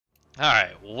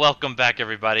Alright, welcome back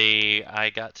everybody.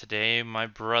 I got today my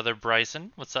brother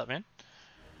Bryson. What's up, man?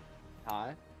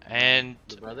 Hi. And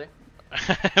The brother?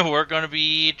 we're going to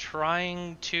be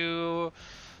trying to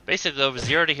basically go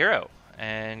 0 to hero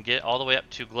and get all the way up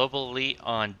to Global Elite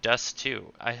on Dust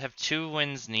 2. I have 2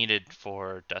 wins needed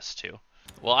for Dust 2.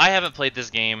 Well, I haven't played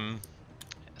this game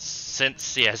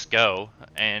since CSGO,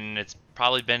 and it's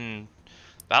probably been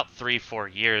about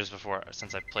 3-4 years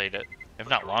since I played it, if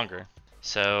not longer.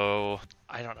 So,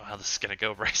 I don't know how this is gonna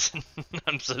go, Bryson.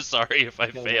 I'm so sorry if I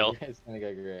fail. It's gonna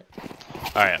go great.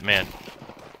 Alright, man.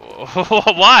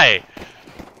 Why?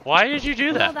 Why did you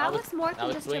do that? Well, that was more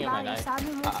than just your body. You knife. stabbed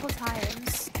me multiple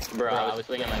times. Bro, I was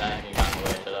swinging my knife and you got in the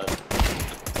way, shut up.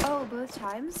 Oh, both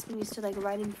times? When you stood like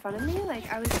right in front of me? Like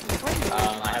I was recording you.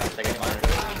 I have a second monitor,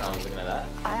 so I'm looking at that.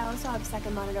 I also have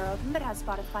second monitor open, but it has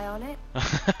Spotify on it.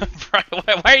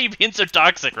 Why are you being so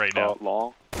toxic right now?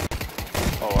 Long?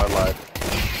 Oh, I lied.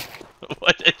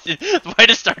 Why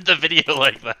to start the video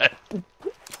like that?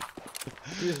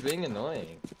 He was being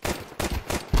annoying.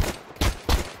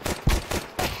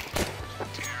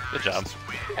 Good job.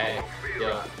 Hey,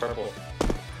 yo, purple.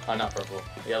 Oh, not purple.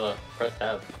 Yellow. Press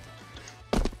tab.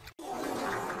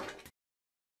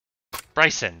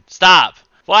 Bryson, stop!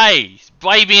 Why?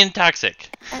 Why are you being toxic?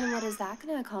 And what is that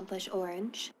gonna accomplish,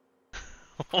 Orange?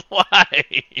 Why?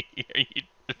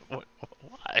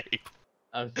 Why?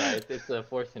 I'm sorry, it's a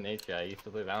force of nature. I used to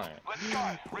play Valorant.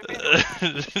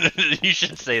 You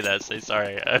should say that. Say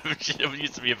sorry. I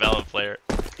used to be a Valorant player.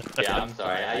 Yeah, I'm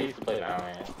sorry. I used to play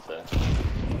Valorant, so.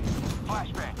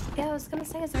 Yeah, I was gonna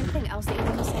say, is there anything else that you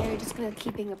want to say, or are you just gonna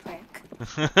keep being a prick?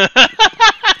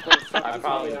 I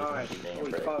probably just keep being a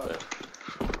prick, but.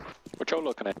 What y'all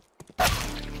looking at?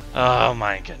 Oh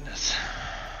my goodness.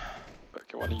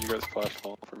 Okay, why don't you guys flash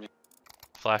long for me?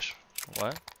 Flash.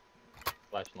 What?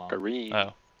 Flash long. Green.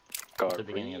 Oh. At the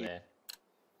beginning of there.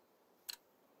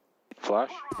 Flash?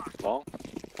 Long?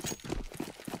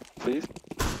 Please?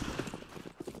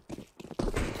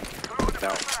 No,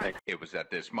 thank you. It was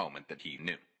at this moment that he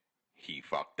knew. He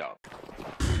fucked up.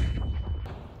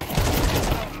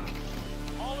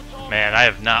 Man, I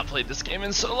have not played this game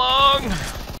in so long.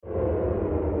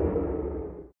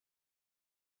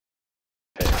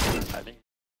 I think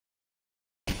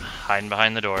Hiding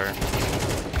behind the door.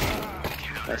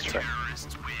 that's true.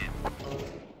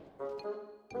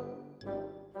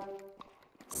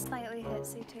 Slightly hit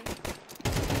CT.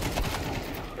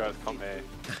 Guys, come A.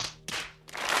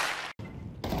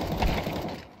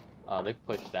 Oh, they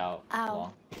pushed out. Ow.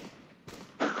 Long.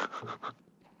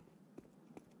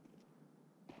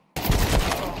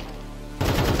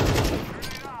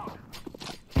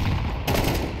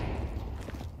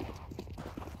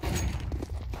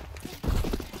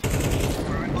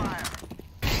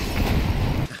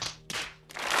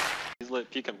 He's lit.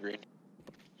 Peek him, Green.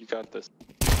 You got this.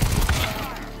 To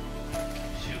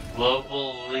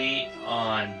Global Elite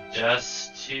on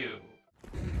Just 2.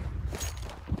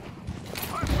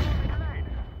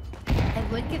 I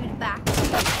would give it back to you.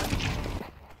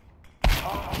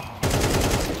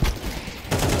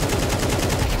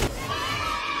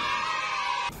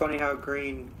 Funny how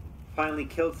Green finally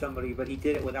killed somebody, but he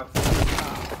did it without.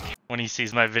 When he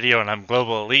sees my video and I'm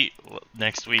Global Elite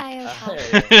next week. I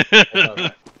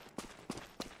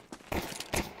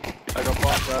I got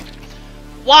blocked, bro.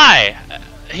 Why?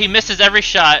 He misses every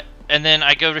shot, and then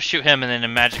I go to shoot him, and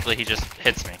then magically he just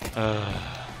hits me.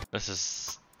 This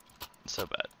is so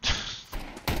bad.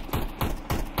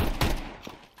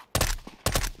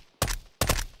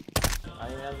 I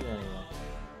didn't have it anymore.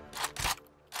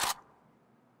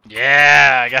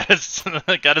 Yeah, I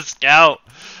got a scout.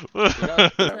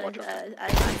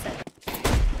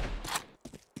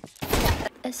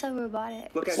 It's so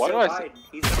robotic. Look at Why Joe do I Biden.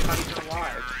 He's not even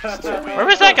alive. Where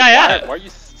was that guy at? Why are you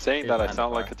saying that I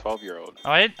sound like a 12-year-old? Oh,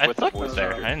 I With the looked voice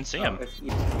there. actor. I didn't see him. If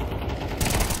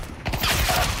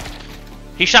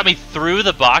He shot me through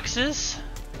the boxes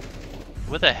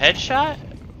with a headshot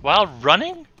while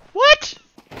running? What?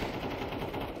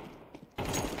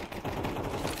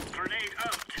 Grenade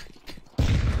out.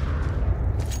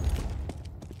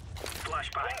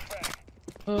 Flashbang.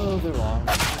 Oh, they're long.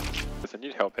 I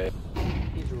need help, A.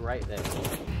 He's right there.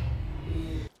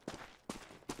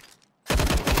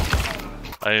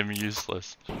 I am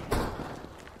useless.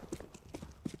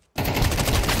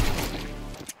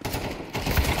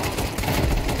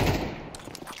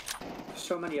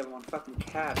 so many of them on fucking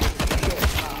cab.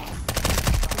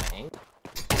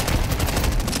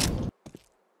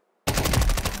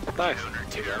 Nice.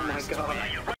 Oh my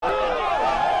god.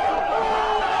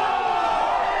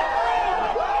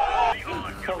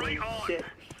 Holy shit.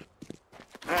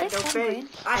 I I had no Nice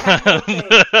faith. one,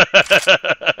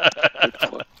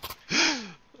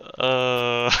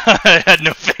 I had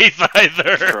no faith. I had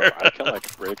no faith Bro, either. I can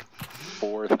like break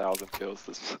 4,000 kills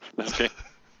this game.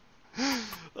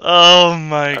 Oh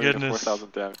my I mean, goodness.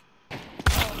 4,000 damage.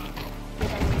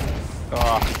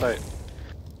 Oh, tight.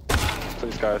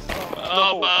 Please, guys.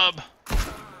 Oh, Bob.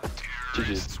 You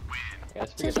GG's.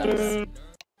 guys figured that out.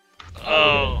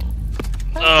 Oh.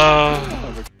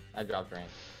 Oh. I dropped rank.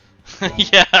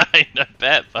 Yeah, I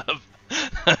bet, Bob.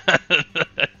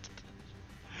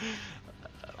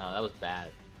 Oh, that was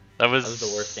bad. That That was the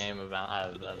worst game of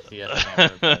CS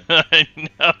I've ever played. I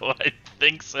know, I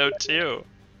think so too.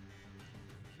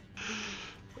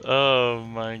 Oh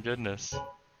my goodness.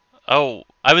 Oh,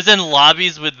 I was in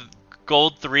lobbies with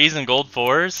gold 3s and gold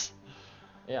 4s?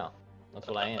 Yeah, that's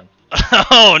what I am.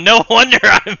 Oh, no wonder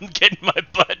I'm getting my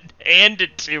butt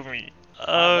handed to me.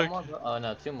 One more, bro. Oh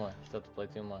no, 2 more. Still have to play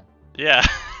 2 more. Yeah.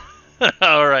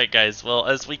 Alright guys, well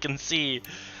as we can see,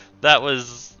 that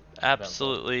was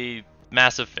absolutely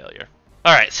massive failure.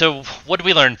 Alright, so what did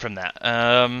we learn from that?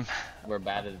 We're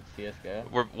bad at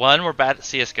CSGO. We're bad at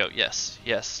CSGO, yes,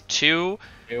 yes. 2,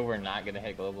 2, we're not gonna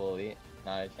hit global elite.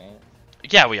 Not a chance.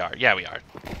 yeah we are, yeah we are.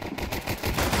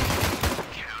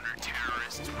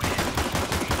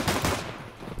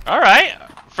 Alright,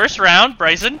 first round,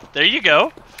 Bryson, there you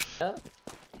go. Yeah.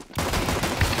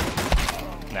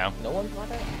 No. No one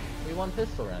bought it? We won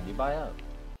pistol round, you buy up.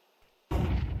 What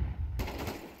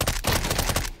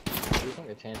do you think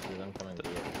the chances of them coming to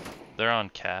you? They're on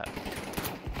cat.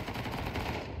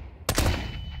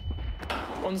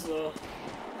 One's low.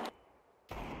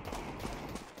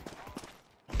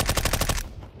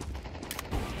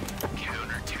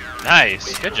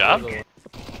 Nice, good job.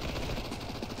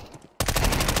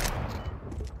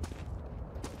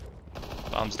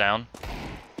 Bombs down.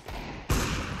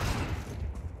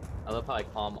 I love how I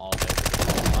calm all day.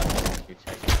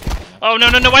 Oh no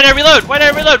no no! Why did I reload? Why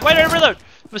did I reload? Why did I reload?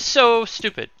 It was so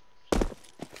stupid.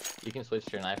 You can switch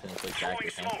to your knife and switch back to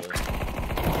your pencil.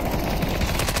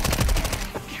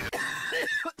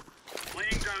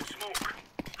 Laying down smoke.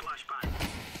 Flashbang.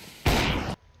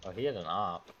 Oh, he had an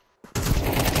op.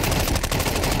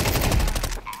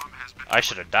 I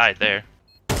should have died there.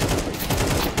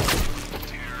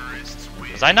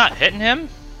 Was I not hitting him?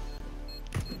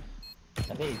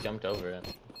 I think he jumped over it.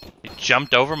 He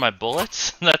jumped over my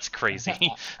bullets? That's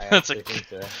crazy. I That's a actually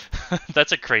think so.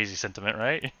 that's a crazy sentiment,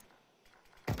 right?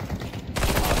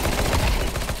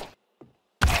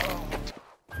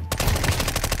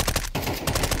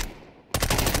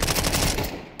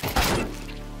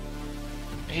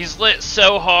 He's lit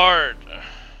so hard.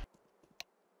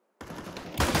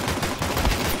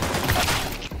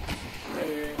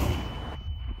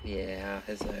 Yeah,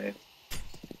 hello.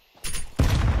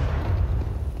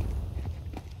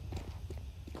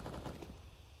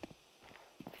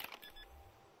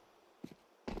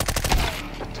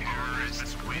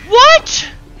 What?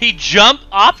 He jump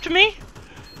opt me?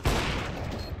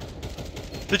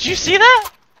 Did you see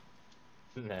that?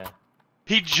 Nah.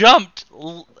 He jumped,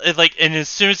 like, and as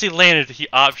soon as he landed, he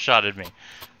op-shotted me.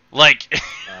 Like,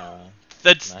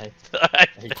 that's... Nice.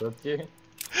 He clipped you?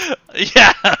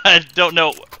 Yeah, I don't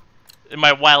know. In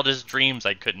my wildest dreams,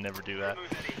 I could never do that.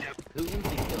 Who is he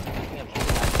killing?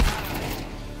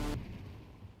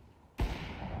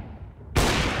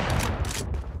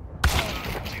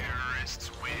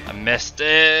 I missed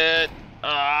it.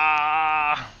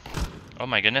 Ah! Oh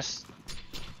my goodness.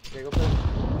 Here, go play.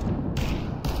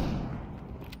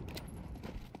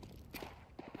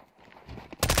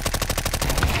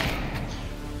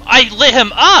 I lit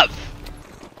him up!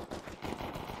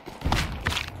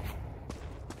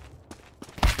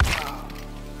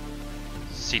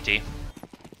 CT.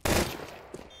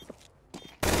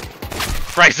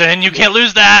 Bryson, you can't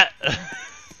lose that!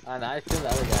 And I assume the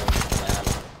other guy doesn't have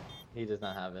it. He does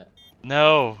not have it.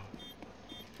 No.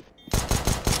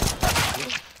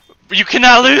 You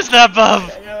cannot lose that, Bub!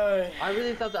 I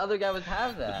really thought the other guy would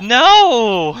have that.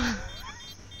 No!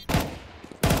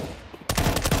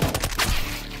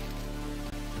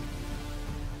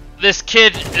 This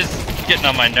kid is getting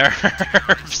on my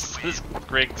nerves. This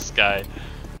Griggs guy.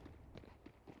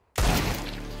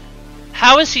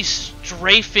 How is he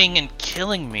strafing and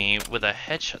killing me with a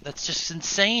headshot? That's just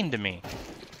insane to me.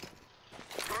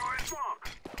 Throwing smoke.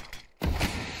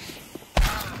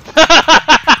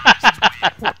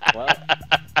 What?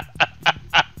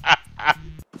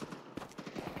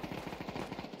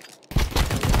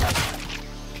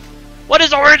 What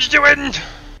is Orange doing?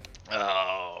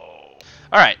 Oh.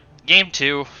 Alright, game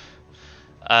 2.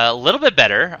 A little bit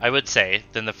better, I would say,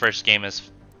 than the first game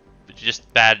is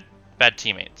just bad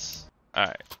teammates.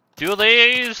 Alright.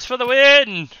 Dualies for the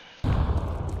win!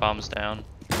 Bombs down.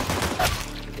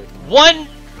 One!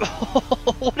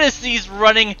 What is these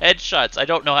running headshots? I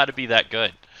don't know how to be that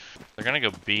good. They're gonna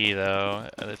go B though,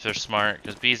 if they're smart,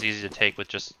 because B is easy to take with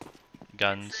just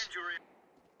guns.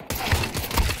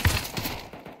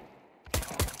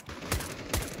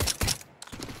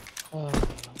 Oh,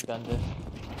 gunned it.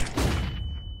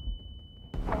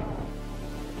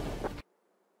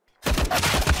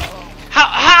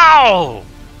 How?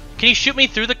 Can you shoot me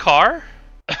through the car?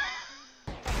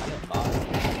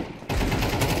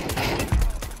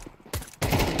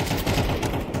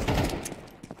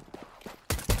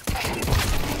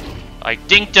 I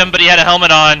dinked him, but he had a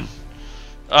helmet on.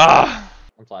 Ugh.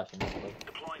 I'm flashing.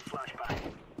 Deploying flashbang.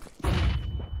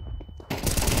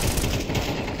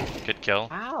 Good kill.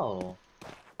 Ow!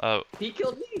 Oh, He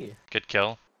killed me! good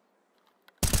kill.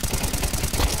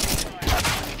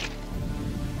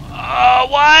 Oh,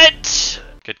 what?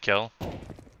 Good kill.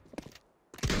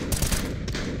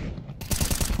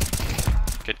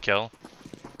 Good kill.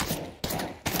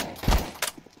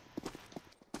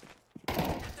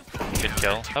 Good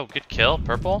kill. Oh, good kill.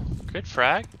 Purple. Good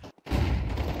frag. Good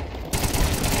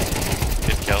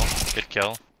kill. Good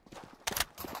kill.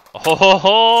 Oh ho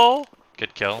ho!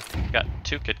 Good kill. Got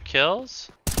 2 good kills.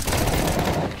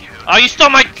 Oh, you stole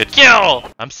my good kill!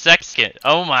 I'm second.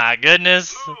 Oh my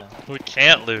goodness. We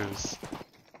can't lose.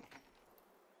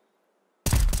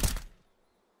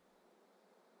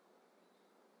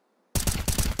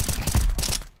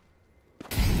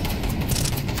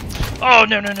 Oh,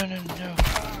 no, no, no, no, no.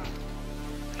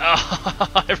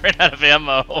 Oh, I ran out of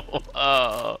ammo.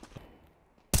 Oh.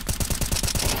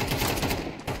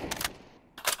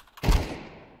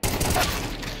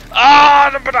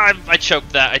 Ah, but I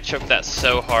choked that. I choked that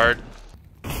so hard.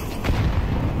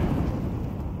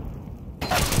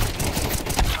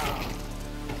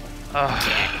 Oh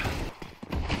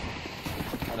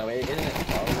no, wait, isn't it?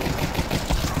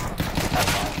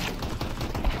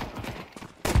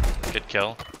 Good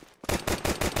kill.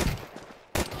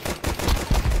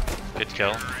 Good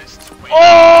kill.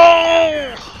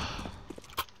 Oh!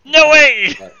 No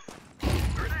way!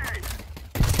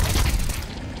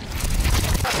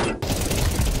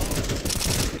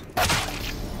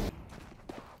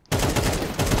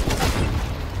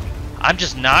 I'm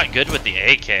just not good with the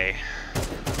AK.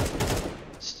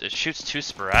 It shoots too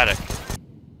sporadic.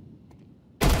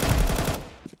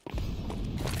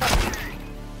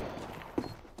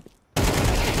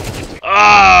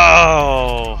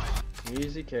 Oh!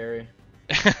 Easy carry.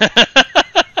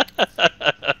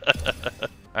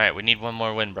 Alright, we need one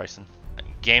more win, Bryson.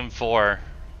 Game 4,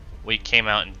 we came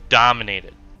out and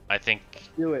dominated. I think.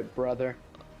 Do it, brother.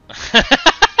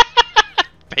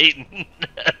 Peyton.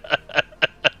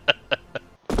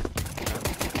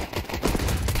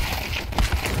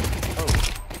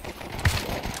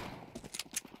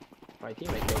 My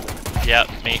teammate killed me. Yep,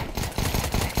 me.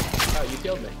 Oh, you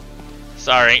killed me.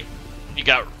 Sorry. You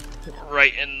got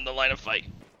right in the line of fight.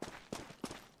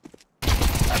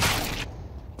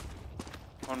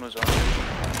 One was on.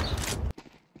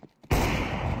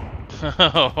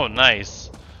 Oh, nice.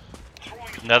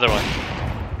 Another one.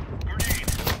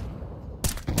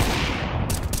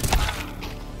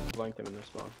 Blanked him in their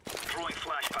spawn. Throwing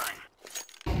flashbang.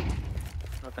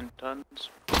 Nothing tons.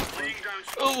 Laying down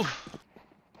smoke. Ooh.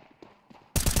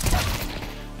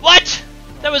 What?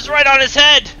 That was right on his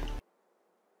head.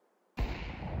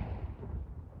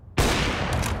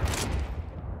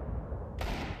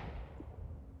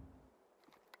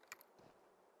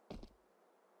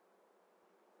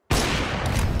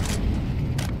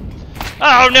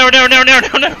 Oh no no no no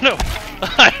no no no!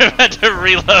 I had to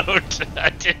reload. I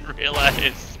didn't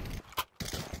realize.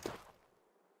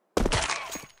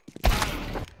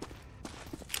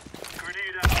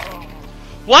 Grenade out.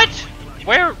 What?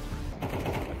 Where?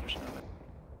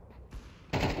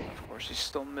 Of course, he's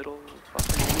still middle.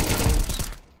 Fucking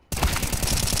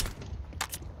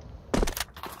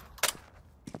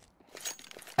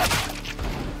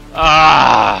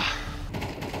Ah.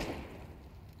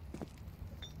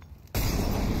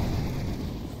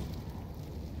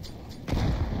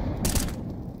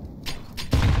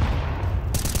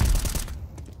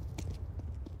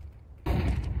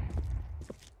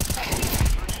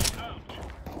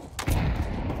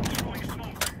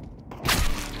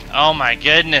 Oh my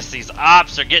goodness, these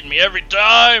ops are getting me every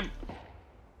time!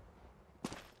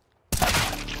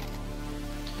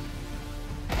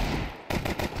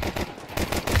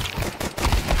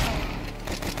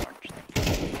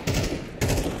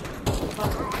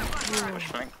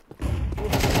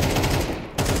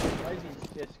 Why is he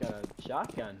just got a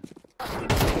shotgun?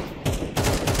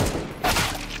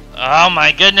 Oh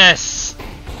my goodness!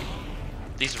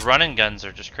 These running guns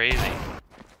are just crazy.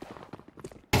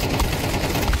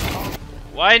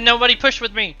 Why nobody push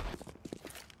with me?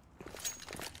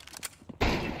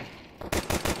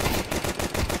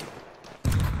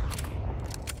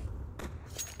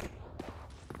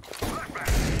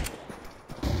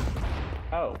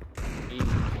 Oh, he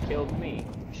killed me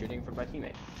shooting from my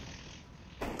teammate.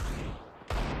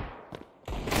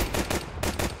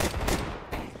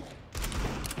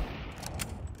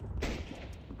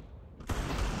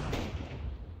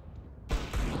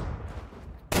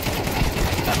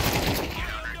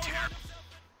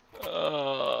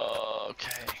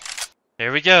 Okay.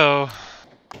 There we go.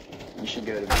 You should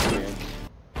go to the command.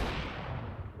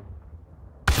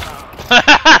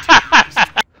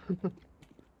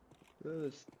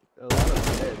 There's a lot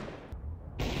of dead.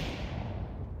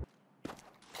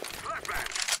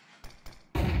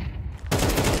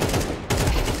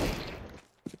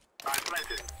 I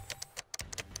planted.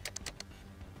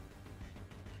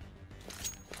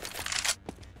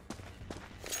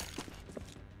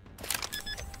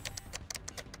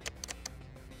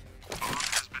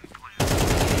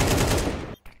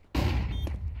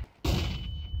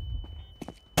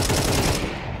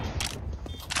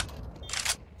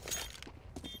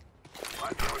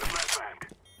 I throw the flashbang.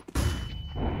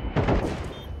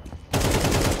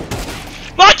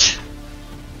 What?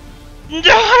 No,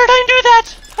 how did I do that?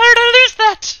 How did I lose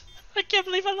that? I can't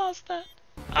believe I lost that.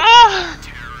 Ah!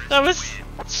 That was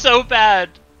so bad.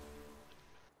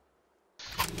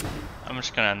 I'm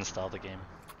just gonna uninstall the game.